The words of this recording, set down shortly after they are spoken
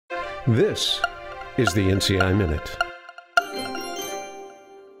This is the Nci Minute.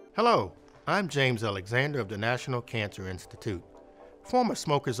 Hello, I'm James Alexander of the National Cancer Institute. Former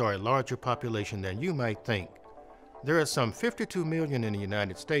smokers are a larger population than you might think. There are some 52 million in the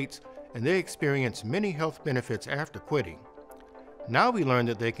United States, and they experience many health benefits after quitting. Now we learn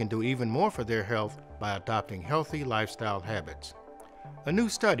that they can do even more for their health by adopting healthy lifestyle habits. A new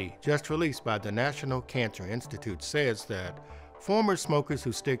study just released by the National Cancer Institute says that former smokers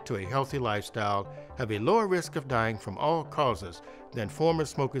who stick to a healthy lifestyle have a lower risk of dying from all causes than former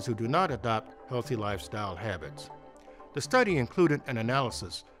smokers who do not adopt healthy lifestyle habits. The study included an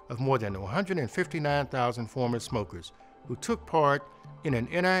analysis of more than 159,000 former smokers who took part in an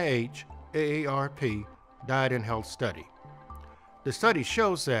NIH AARP diet and health study. The study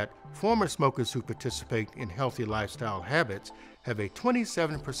shows that former smokers who participate in healthy lifestyle habits have a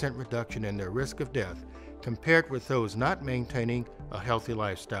 27% reduction in their risk of death compared with those not maintaining a healthy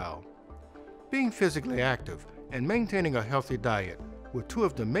lifestyle. Being physically active and maintaining a healthy diet were two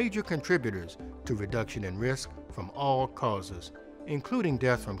of the major contributors to reduction in risk from all causes, including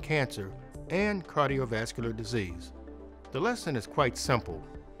death from cancer and cardiovascular disease. The lesson is quite simple.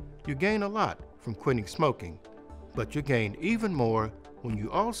 You gain a lot from quitting smoking, but you gain even more when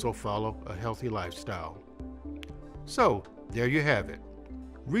you also follow a healthy lifestyle. So, there you have it.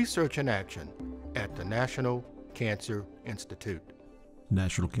 Research in action at the National Cancer Institute.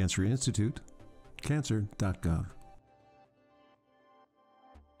 National Cancer Institute, cancer.gov.